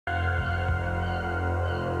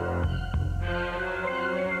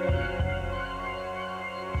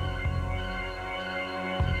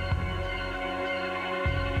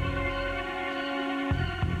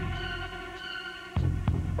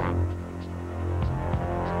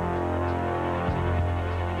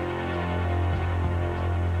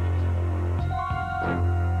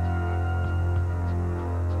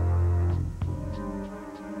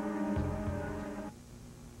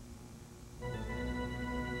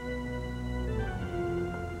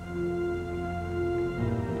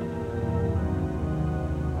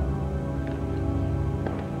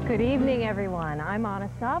Good evening, everyone. I'm on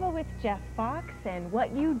Sava with Geoff, and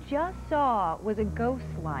what you just saw was a ghost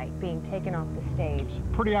light being taken off the stage.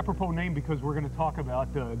 Pretty apropos name because we're going to talk about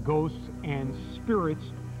ghosts and spirits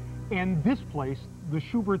and this place, the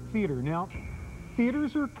Shubert Theatre. Now,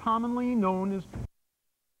 theaters are commonly known as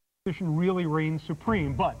tradition really reigns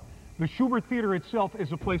supreme, but the Shubert Theatre itself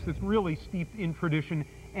is a place that's really steeped in tradition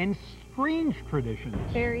and strange traditions.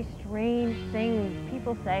 Very strange things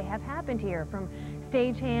people say have happened here, from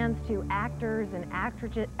stagehands to actors and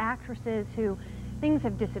actresses who things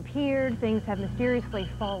have disappeared, things have mysteriously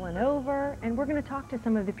fallen over, and we're going to talk to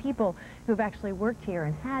some of the people who've actually worked here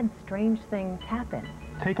and had strange things happen.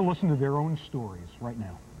 Take a listen to their own stories right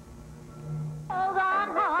now. Hold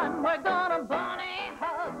on, hon, we're gonna bunny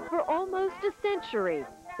hug. For almost a century,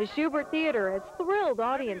 the Shubert Theatre has thrilled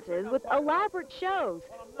audiences with elaborate shows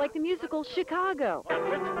like the musical Chicago.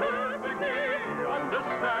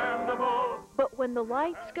 But when the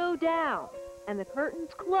lights go down and the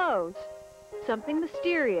curtains close, something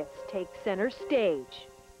mysterious takes center stage.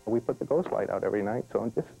 We put the ghost light out every night,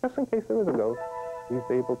 so just in case there is a ghost, he's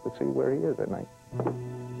able to see where he is at night.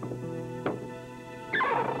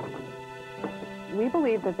 We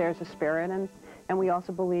believe that there's a spirit, and we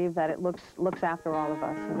also believe that it looks after all of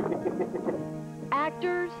us.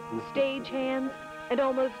 Actors, stagehands, and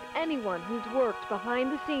almost anyone who's worked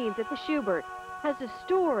behind the scenes at the Shubert has a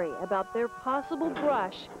story about their possible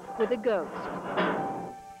brush with a ghost.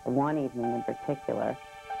 One evening in particular,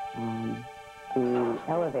 the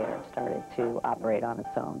elevator started to operate on its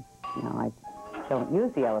own. You know, I don't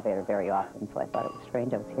use the elevator very often, so I thought it was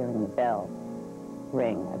strange. I was hearing the bell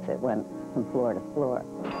ring as it went from floor to floor.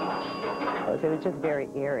 It was just very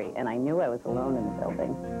eerie, and I knew I was alone in the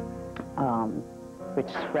building, which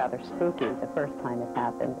is rather spooky the first time it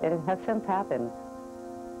happened. It has since happened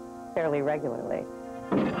fairly regularly.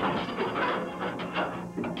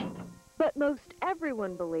 But most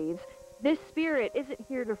everyone believes this spirit isn't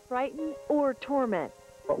here to frighten or torment.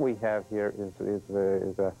 What we have here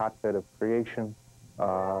is a hotbed of creation,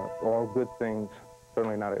 all good things,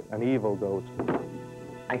 certainly not an evil ghost.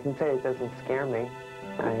 I can say it doesn't scare me.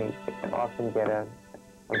 I often get a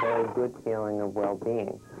very good feeling of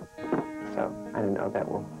well-being. So I don't know that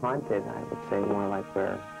we're haunted. I would say more like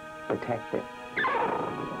we're protected.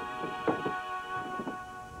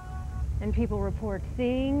 And people report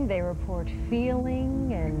seeing, they report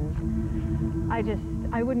feeling, and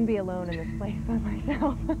I wouldn't be alone in this place by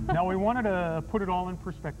myself. Now, we wanted to put it all in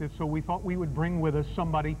perspective, so we thought we would bring with us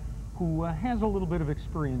somebody who has a little bit of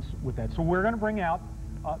experience with that. So we're going to bring out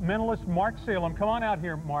mentalist Marc Salem. Come on out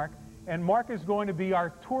here, Marc. And Marc is going to be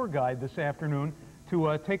our tour guide this afternoon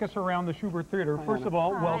to take us around the Shubert Theatre. First of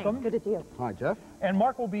all, welcome. Good to see you. Hi, Geoff. And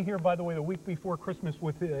Marc will be here, by the way, the week before Christmas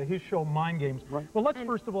with his show, Mind Games. Right. Well, let's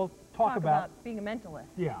first of all talk about being a mentalist.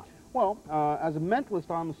 Yeah. Well, as a mentalist,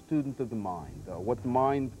 I'm a student of the mind. What the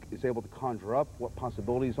mind is able to conjure up, what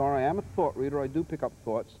possibilities are. I am a thought reader. I do pick up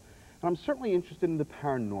thoughts. And I'm certainly interested in the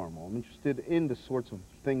paranormal. I'm interested in the sorts of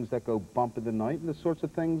things that go bump in the night and the sorts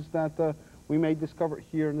of things that we may discover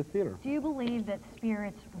here in the theater. Do you believe that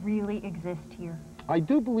spirits really exist here? I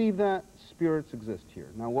do believe that spirits exist here.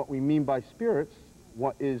 Now, what we mean by spirits,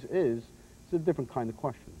 what is a different kind of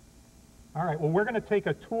question. All right, well, we're going to take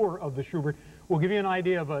a tour of the Shubert. We'll give you an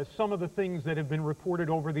idea of some of the things that have been reported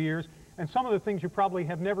over the years and some of the things you probably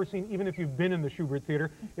have never seen, even if you've been in the Shubert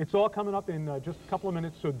Theatre. It's all coming up in just a couple of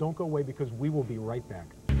minutes, so don't go away because we will be right back.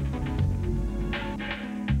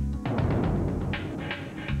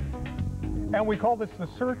 And we call this the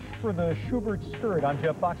Search for the Shubert Spirit. I'm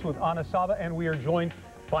Geoff Fox with Anna Sava, and we are joined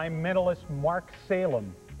by mentalist Marc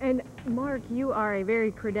Salem. And Marc, you are a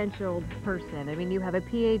very credentialed person. I mean, you have a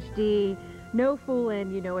PhD, no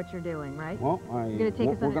fooling, you know what you're doing, right? Well, we're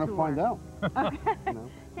going to find out. Okay. You know?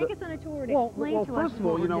 Take us on a tour and explain to us first of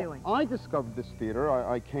all, what we're doing. I discovered this theater.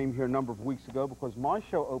 I came here a number of weeks ago because my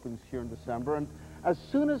show opens here in December, and as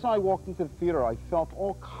soon as I walked into the theater, I felt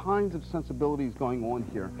all kinds of sensibilities going on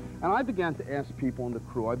here. And I began to ask people in the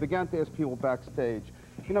crew, I began to ask people backstage,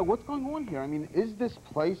 you know, what's going on here? I mean, is this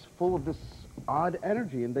place full of this odd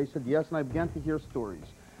energy? And they said yes, and I began to hear stories.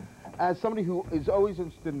 As somebody who is always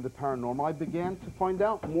interested in the paranormal, I began to find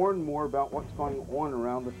out more and more about what's going on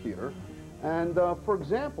around the theater. And for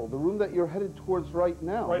example, the room that you're headed towards right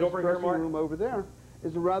now, right over here, Marc, room over there,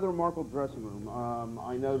 is a rather remarkable dressing room.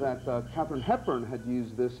 I know that Katharine Hepburn had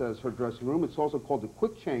used this as her dressing room. It's also called the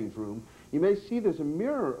quick change room. You may see there's a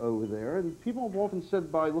mirror over there, and people have often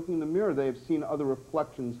said by looking in the mirror they have seen other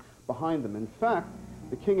reflections behind them. In fact,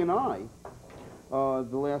 the King and I,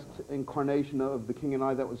 the last incarnation of the King and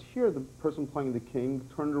I that was here, the person playing the King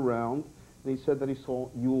turned around and he said that he saw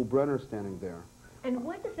Yul Brynner standing there. And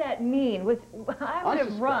what does that mean? I would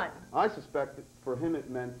have run. I suspect that for him it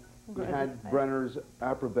meant he had Brenner's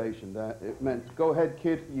approbation. That it meant, go ahead,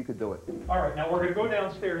 kid, you could do it. All right, now we're going to go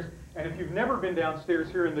downstairs, and if you've never been downstairs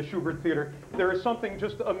here in the Shubert Theatre, there is something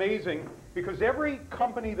just amazing, because every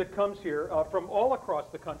company that comes here from all across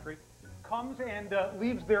the country comes and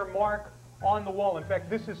leaves their mark on the wall. In fact,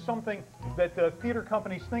 this is something that theater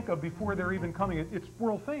companies think of before they're even coming. It's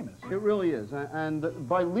world famous. It really is. And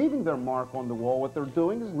by leaving their mark on the wall, what they're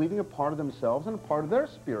doing is leaving a part of themselves and a part of their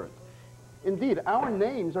spirit. Indeed, our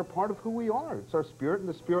names are part of who we are. It's our spirit, and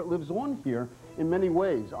the spirit lives on here in many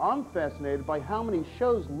ways. I'm fascinated by how many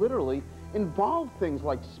shows literally involve things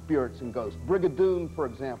like spirits and ghosts. Brigadoon, for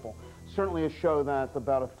example, certainly a show that's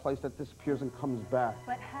about a place that disappears and comes back.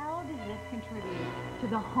 But how does this contribute to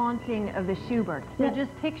the haunting of the Shuberts? They're just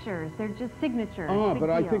pictures, they're just signatures. But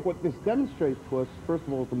I think what this demonstrates to us, first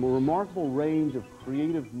of all, is the remarkable range of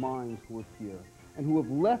creative minds who are here and who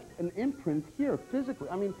have left an imprint here physically.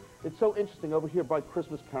 I mean, it's so interesting. Over here by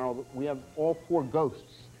Christmas Carol, we have all 4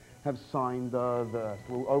 ghosts have signed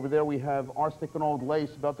over there we have Arsenic and Old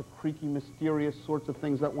Lace, about the creaky, mysterious sorts of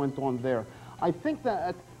things that went on there. I think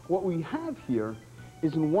that what we have here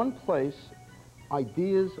is in one place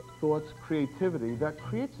ideas, thoughts, creativity that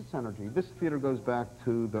creates its energy. This theater goes back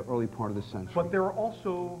to the early part of the century. But there are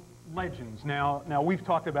also legends. Now we've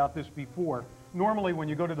talked about this before. Normally when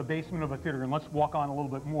you go to the basement of a theater, and let's walk on a little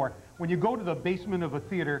bit more, when you go to the basement of a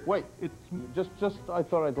theater... Wait, just I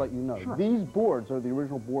thought I'd let you know. Sure. These boards are the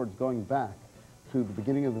original boards going back to the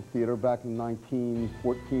beginning of the theater back in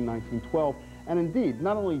 1914, 1912. And indeed,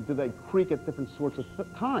 not only do they creak at different sorts of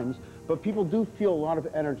times, but people do feel a lot of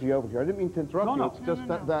energy over here. I didn't mean to interrupt you. It's just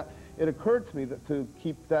that it occurred to me that to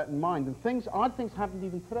keep that in mind. And odd things happened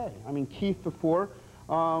even today. I mean, Keith before...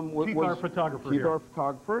 Keith, our photographer Keith, our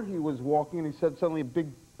photographer, he was walking and he said suddenly a big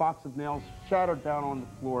box of nails shattered down on the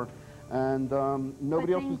floor, and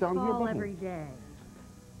nobody else was down here but every day.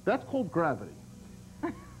 That's called gravity.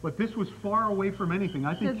 But this was far away from anything.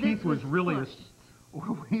 I think Keith was really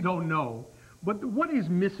we don't know. But what is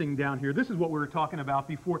missing down here? This is what we were talking about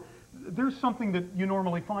before. There's something that you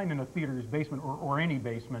normally find in a theater's basement or any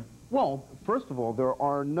basement. Well, first of all, there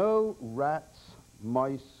are no rats,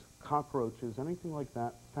 mice, cockroaches, anything like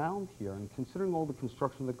that found here. And considering all the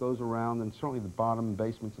construction that goes around, and certainly the bottom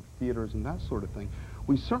basements of theaters and that sort of thing,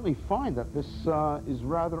 we certainly find that this is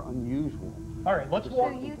rather unusual. All right, let's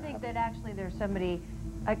walk. So you think that actually there's somebody,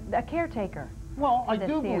 a caretaker? Well, I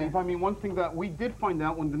do believe, I mean, one thing that we did find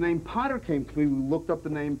out when the name Potter came to me, we looked up the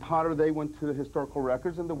name Potter, they went to the historical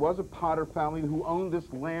records, and there was a Potter family who owned this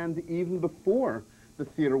land even before the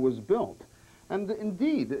theater was built. And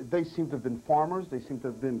indeed, they seem to have been farmers, they seem to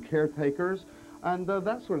have been caretakers, and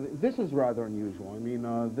that sort of thing. This is rather unusual. I mean,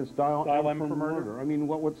 this dial M for murder. I mean,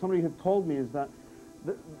 what somebody had told me is that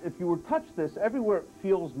if you were to touch this, everywhere it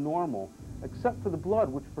feels normal, except for the blood,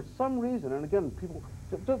 which for some reason, and again, people,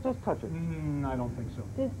 just touch it. I don't think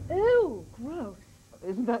so. Ew, gross.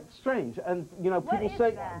 Isn't that strange? And, you know, people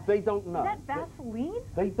say they don't know. Is that Vaseline?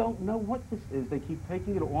 They don't know what this is. They keep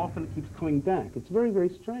taking it off and it keeps coming back. It's very, very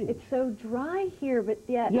strange. It's so dry here, but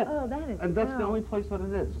yet, oh, that is And that's the only place that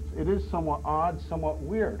it is. It is somewhat odd, somewhat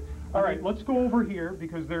weird. All right, let's go over here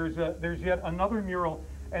because there's yet another mural.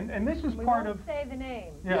 And this is part of... say the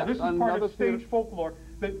name. Yeah, yes, this is part of stage folklore,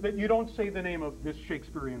 that you don't say the name of this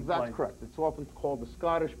Shakespearean play. That's correct. It's often called the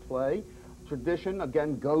Scottish play. Tradition,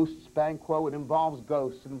 again, ghosts, banquo, it involves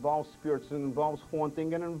ghosts, it involves spirits, it involves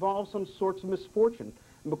haunting, and it involves some sorts of misfortune.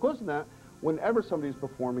 And because of that, whenever somebody's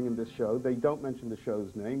performing in this show, they don't mention the show's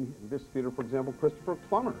name. In this theater, for example, Christopher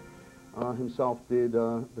Plummer himself did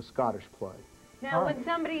the Scottish play. Now, when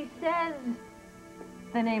somebody says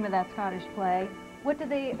the name of that Scottish play, what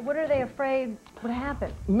are they afraid would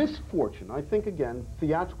happen? Misfortune. I think, again,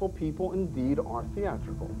 theatrical people indeed are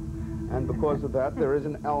theatrical. And because of that, there is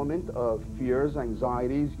an element of fears,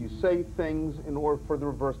 anxieties. You say things in order for the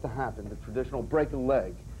reverse to happen, the traditional break a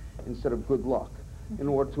leg instead of good luck, in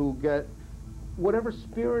order to get whatever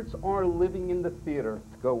spirits are living in the theater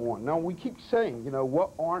to go on. Now, we keep saying, you know,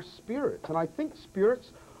 what are spirits? And I think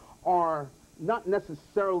spirits are not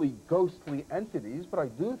necessarily ghostly entities, but I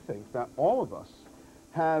do think that all of us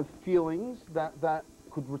have feelings that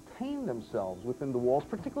could retain themselves within the walls,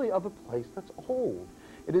 particularly of a place that's old.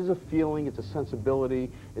 It is a feeling, it's a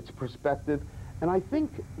sensibility, it's a perspective, and I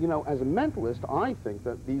think, you know, as a mentalist, I think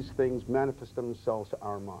that these things manifest themselves to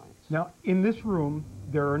our minds. Now, in this room,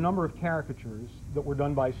 there are a number of caricatures that were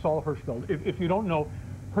done by Saul Hirschfeld. If you don't know,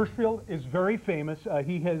 Hirschfeld is very famous.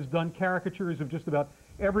 He has done caricatures of just about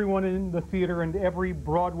everyone in the theater and every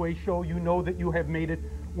Broadway show. You know that you have made it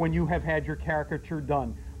when you have had your caricature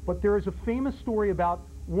done. but there is a famous story about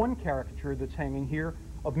one caricature that's hanging here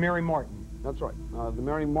of Mary Martin. That's right. The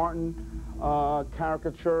Mary Martin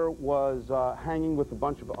caricature was hanging with a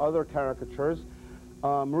bunch of other caricatures.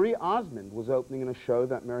 Marie Osmond was opening in a show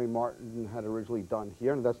that Mary Martin had originally done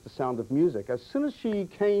here, and that's The Sound of Music. As soon as she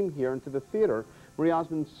came here into the theater, Marie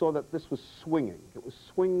Osmond saw that this was swinging. It was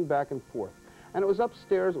swinging back and forth. And it was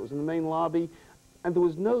upstairs, it was in the main lobby, and there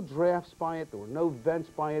was no drafts by it, there were no vents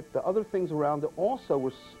by it. The other things around it also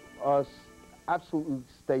were absolutely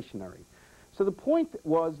stationary. So the point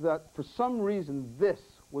was that for some reason this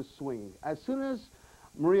was swinging. As soon as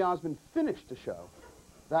Marie Osmond finished the show,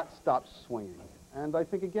 that stopped swinging. And I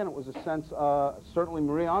think, again, it was a sense, certainly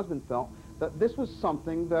Marie Osmond felt, that this was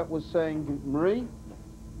something that was saying, Marie,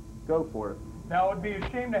 go for it. Now, it would be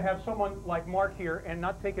a shame to have someone like Marc here and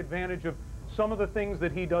not take advantage of some of the things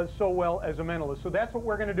that he does so well as a mentalist. So that's what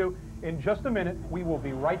we're going to do in just a minute. We will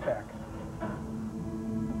be right back.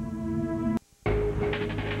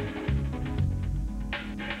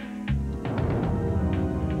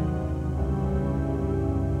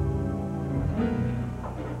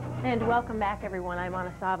 And welcome back, everyone. I'm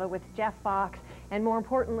on Sava with Geoff Fox and, more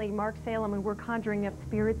importantly, Marc Salem, and we're conjuring up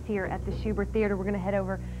spirits here at the Shubert Theatre. We're going to head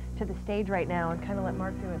over to the stage right now and kind of let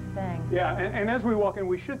Marc do his thing. Yeah, and as we walk in,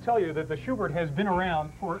 we should tell you that the Shubert has been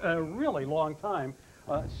around for a really long time,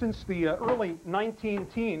 since the early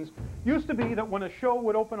 19-teens. Used to be that when a show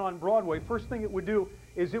would open on Broadway, first thing it would do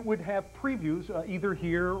is it would have previews either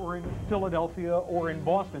here or in Philadelphia or in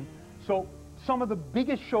Boston. So some of the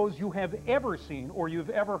biggest shows you have ever seen or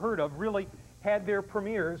you've ever heard of really had their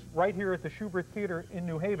premieres right here at the Shubert Theatre in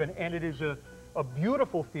New Haven, and it is a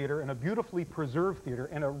beautiful theater and a beautifully preserved theater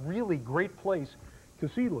and a really great place to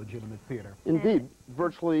see legitimate theater. Indeed.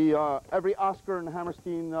 Virtually every Oscar and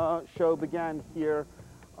Hammerstein show began here.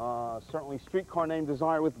 Certainly Streetcar Named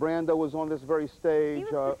Desire with Brando was on this very stage.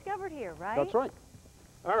 He was discovered here, right? That's right.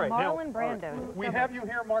 All right, Marlon Brando. Right. We have you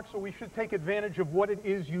here, Marc, so we should take advantage of what it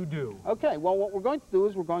is you do. Okay, well, what we're going to do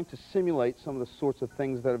is we're going to simulate some of the sorts of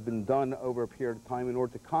things that have been done over a period of time in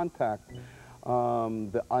order to contact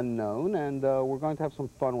the unknown, and we're going to have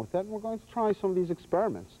some fun with that, and we're going to try some of these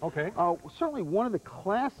experiments. Okay. Certainly one of the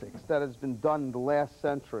classics that has been done in the last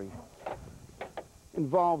century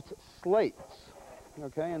involves slates.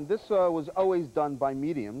 Okay, and this was always done by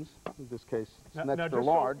mediums. In this case, it's an extra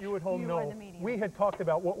large. So you at home know, we had talked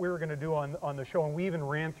about what we were going to do on the show, and we even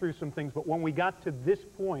ran through some things, but when we got to this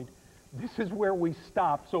point, this is where we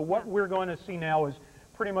stopped. So what we're going to see now is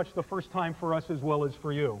pretty much the first time for us as well as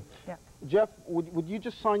for you. Yeah. Geoff, would you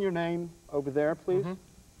just sign your name over there, please? Mm-hmm.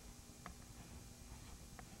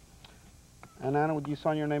 And Anna, would you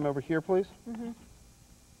sign your name over here, please? Mm-hmm.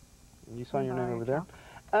 And you sign your name over there.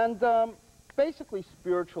 And basically,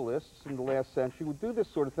 spiritualists in the last century would do this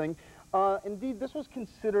sort of thing. Indeed, this was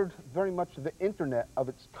considered very much the internet of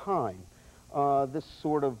its time. This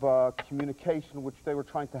sort of communication, which they were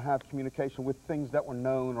trying to have communication with things that were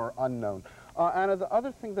known or unknown. Anna, the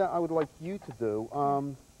other thing that I would like you to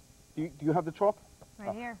do, do you have the chalk?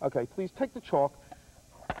 Right here. Okay, please take the chalk,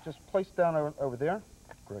 just place it down over there.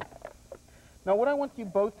 Great. Now, what I want you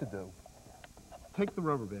both to do, take the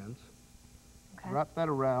rubber bands, wrap that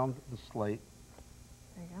around the slate.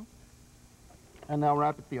 There you go. And now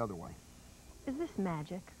wrap it the other way. Is this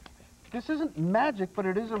magic? This isn't magic, but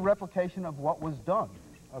it is a replication of what was done.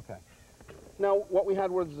 Okay. Now, what we had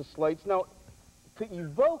were the slates. Now, to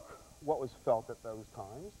evoke what was felt at those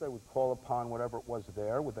times, they would call upon whatever it was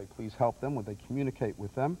there. Would they please help them? Would they communicate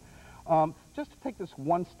with them? Just to take this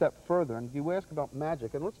one step further, and you ask about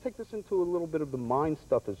magic, and let's take this into a little bit of the mind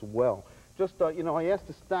stuff as well. Just, you know, I asked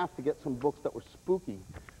the staff to get some books that were spooky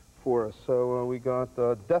for us. So we got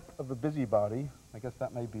Death of the Busybody. I guess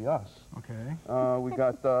that may be us. Okay. We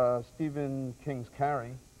got Stephen King's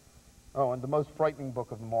Carrie. Oh, and the most frightening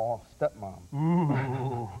book of them all, Stepmom.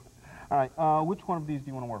 Ooh. All right, which one of these do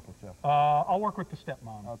you want to work with, Geoff? I'll work with the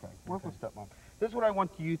stepmom. Okay, work with stepmom. This is what I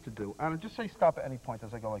want you to do. Anna, just say stop at any point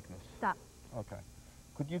as I go like this. Stop. Okay.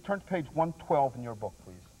 Could you turn to page 112 in your book,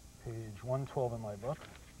 please? Page 112 in my book.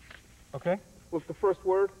 Okay. Look, the first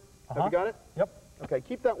word. Have you got it? Yep. Okay,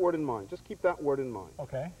 keep that word in mind. Just keep that word in mind.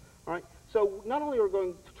 Okay. All right. So not only are we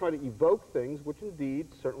going to try to evoke things, which indeed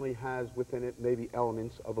certainly has within it maybe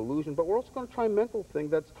elements of illusion, but we're also going to try a mental thing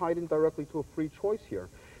that's tied in directly to a free choice here.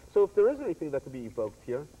 So if there is anything that could be evoked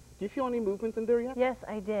here, do you feel any movement in there yet? Yes,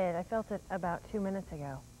 I did. I felt it about 2 minutes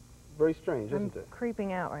ago. Very strange, isn't it? I'm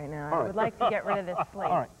creeping out right now. All right. I would like to get rid of this slate.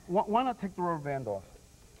 All right. Why not take the rubber band off?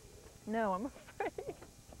 No, I'm afraid.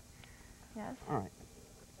 Yes. All right.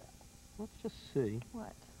 Let's just see.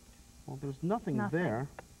 What? Well, there's nothing there.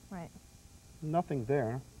 Right. Nothing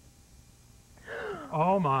there.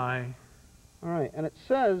 Oh, my. All right, and it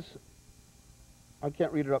says, I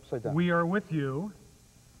can't read it upside down. We are with you.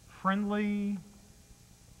 Friendly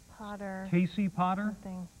Potter. Casey Potter,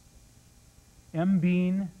 Something. M.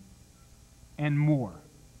 Bean, and more.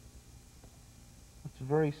 It's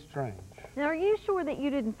very strange. Now, are you sure that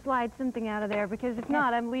you didn't slide something out of there? Because if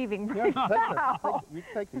not, I'm leaving right now. You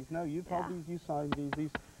take these. No, you hold these, you sign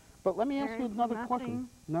these. But let me ask you another question.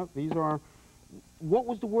 No, these are, what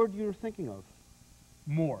was the word you were thinking of?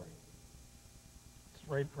 More. It's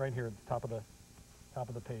right here at the top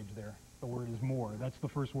of the page there. The word is more. That's the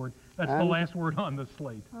first word. That's the last word on the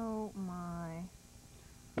slate. Oh, my.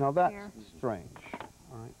 Now that's strange.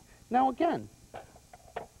 All right. Now again,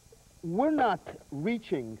 we're not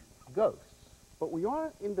reaching ghosts, but we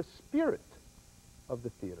are in the spirit of the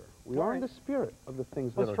theater. We are in the spirit of the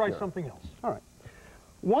things that are Let's try here. something else. All right.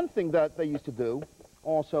 One thing that they used to do,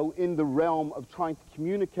 also in the realm of trying to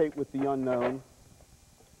communicate with the unknown,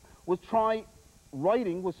 was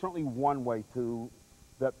writing was certainly one way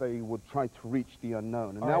that they would try to reach the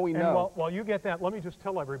unknown. And now we know. And while you get that, let me just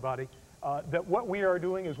tell everybody that what we are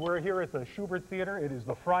doing is we're here at the Shubert Theatre. It is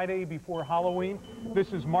the Friday before Halloween.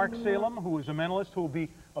 This is Marc Salem, who is a mentalist who will be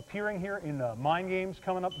appearing here in Mind Games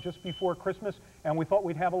coming up just before Christmas. And we thought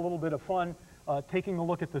we'd have a little bit of fun taking a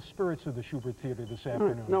look at the spirits of the Shubert Theatre this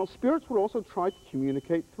afternoon. Right. Now, spirits would also try to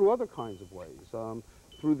communicate through other kinds of ways,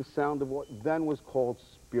 through the sound of what then was called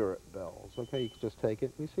spirit bells. Okay, you can just take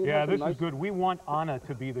it. You see, yeah, this is good. We want Anna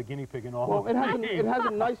to be the guinea pig in all well, of it. It has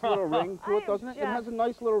a nice little ring to it, doesn't it? It has a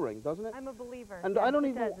nice little ring, doesn't it? I'm a believer. And yes, I don't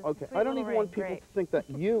even want people to think that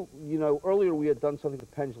you know, earlier we had done something to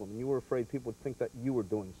pendulum, and you were afraid people would think that you were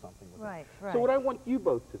doing something with it. Right. So what I want you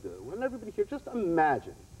both to do, and everybody here, just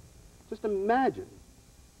imagine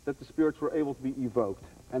that the spirits were able to be evoked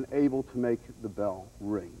and able to make the bell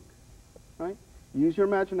ring, right? Use your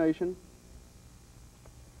imagination.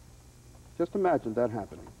 Just imagine that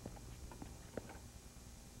happening.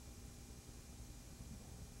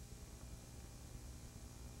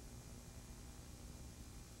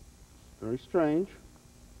 Very strange.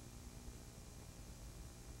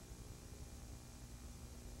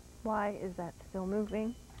 Why is that still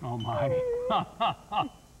moving? Oh, my.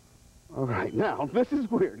 All right, now, this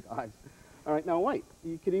is weird, guys. All right, now, wait.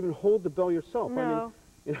 You could even hold the bell yourself. No.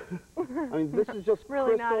 I mean, this is just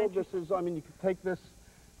really crystal. This is, I mean, you could take this.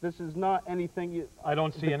 This is not anything. I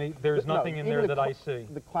don't see any. There's nothing in there that I see.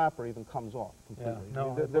 The clapper even comes off completely. Yeah,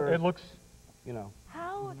 no, I mean, it looks. You know.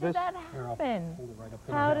 How did that happen? Hold it right up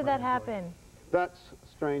there. How did that happen? That's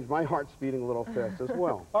strange. My heart's beating a little fast as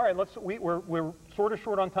well. All right, we're sort of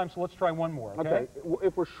short on time, so let's try one more. Okay.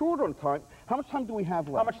 If we're short on time, how much time do we have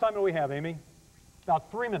left? How much time do we have, Amy?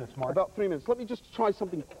 About 3 minutes, Mark. About 3 minutes. Let me just try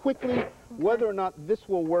something quickly. Whether or not this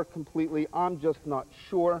will work completely, I'm just not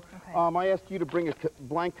sure. Okay. I asked you to bring a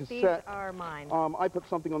blank cassette. These are mine. I put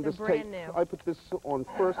something on They're this brand tape. new. I put this on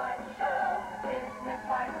first.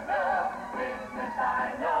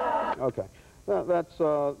 Okay. That's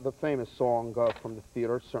the famous song from the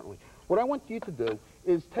theater, certainly. What I want you to do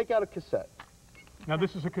is take out a cassette. Now,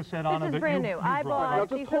 this is a cassette, Anna, This that is brand you new. I bought. Now,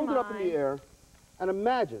 just hold it up in the air and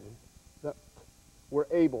imagine that we're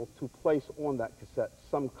able to place on that cassette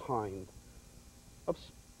some kind of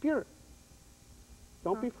spirit.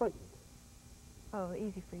 Don't be frightened. Oh,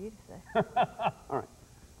 easy for you to say. All right.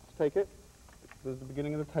 Let's take it. This is the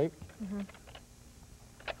beginning of the tape. Mm-hmm.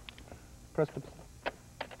 Press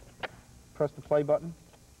the play button.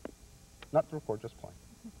 Not to record, just play.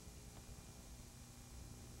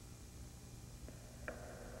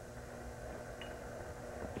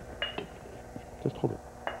 Just hold it.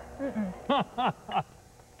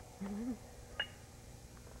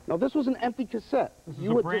 Now, this was an empty cassette. This is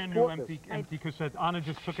a brand new empty cassette. Anna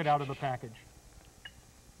just took it out of the package.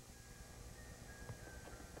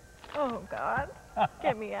 Oh, God.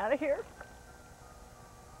 Get me out of here.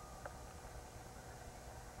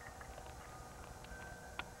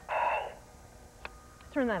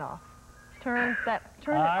 Turn that off. Turn it off.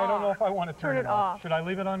 I don't know if I want to turn it off. Should I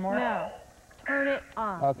leave it on, Mark? No. Turn it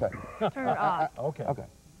off. Okay. Turn it off. Okay. Okay.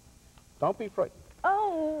 Don't be frightened.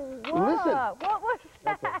 Oh, what? Listen. What was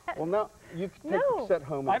that? Okay. Well, now you can take the cassette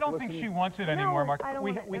home. And I don't think she wants it anymore, Mark. I don't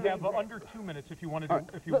we want it. we have under 2 minutes if you want to do. Right.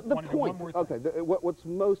 If you The want to do one more thing. Okay. What's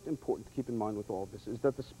most important to keep in mind with all this is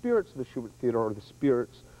that the spirits of the Shubert Theatre are the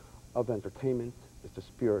spirits of entertainment. It's the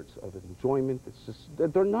spirits of enjoyment. It's just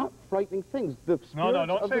they're not frightening things. The No,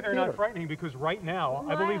 don't of say the they're theater. not frightening, because right now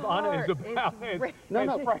I My believe Anna is heart about is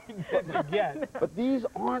as frightened as you get. But these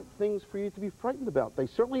aren't things for you to be frightened about. They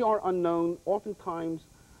certainly are unknown, oftentimes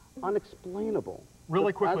unexplainable.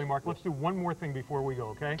 Really quickly, Mark, let's do one more thing before we go,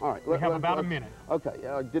 okay? All right. We have about a minute. Okay.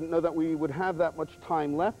 I didn't know that we would have that much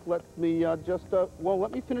time left. Let me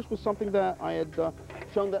let me finish with something that I had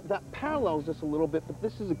shown that parallels this a little bit, but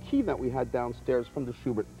this is a key that we had downstairs from the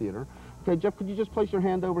Shubert Theatre. Okay, Geoff, could you just place your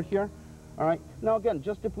hand over here? All right. Now, again,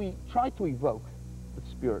 just if we try to evoke the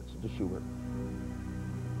spirits of the Shubert.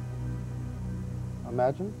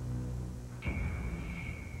 Imagine.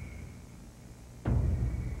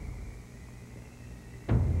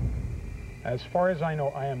 As far as I know,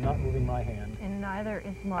 I am not moving my hand. And neither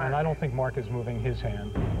is Mark. And I don't think Mark is moving his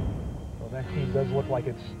hand. So that key does look like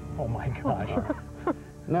it's, oh my gosh.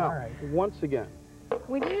 Now, All right. once again.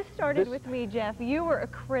 When you started with me, Geoff, you were a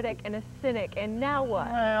critic and a cynic, and now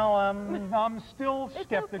what? Well, I'm still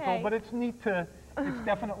skeptical, okay. but it's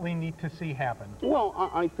definitely neat to see happen. Well,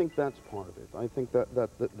 I think that's part of it. I think that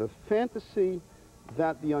the fantasy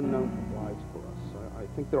that the unknown provides for us.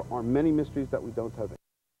 I think there are many mysteries that we don't have.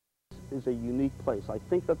 Is a unique place. I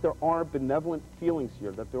think that there are benevolent feelings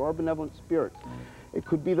here, that there are benevolent spirits. It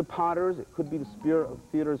could be the Potters, it could be the spirit of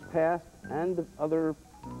theater's past, and the other,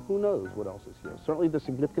 who knows what else is here. Certainly the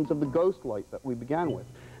significance of the ghost light that we began with,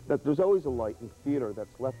 that there's always a light in theater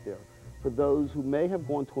that's left there for those who may have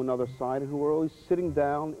gone to another side and who are always sitting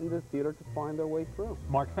down in the theater to find their way through.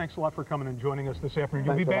 Mark, thanks a lot for coming and joining us this afternoon.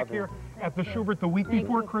 You'll Thanks be for back having here me. at the Shubert the week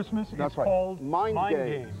before Christmas. That's it's right. called Mind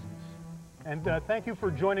Games. And thank you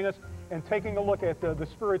for joining us and taking a look at the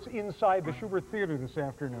spirits inside the Shubert Theatre this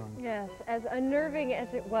afternoon. Yes, as unnerving as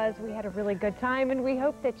it was, we had a really good time, and we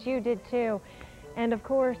hope that you did too. And of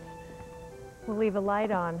course, we'll leave a light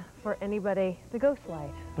on for anybody, the ghost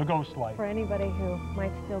light. The ghost light. For anybody who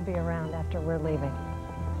might still be around after we're leaving.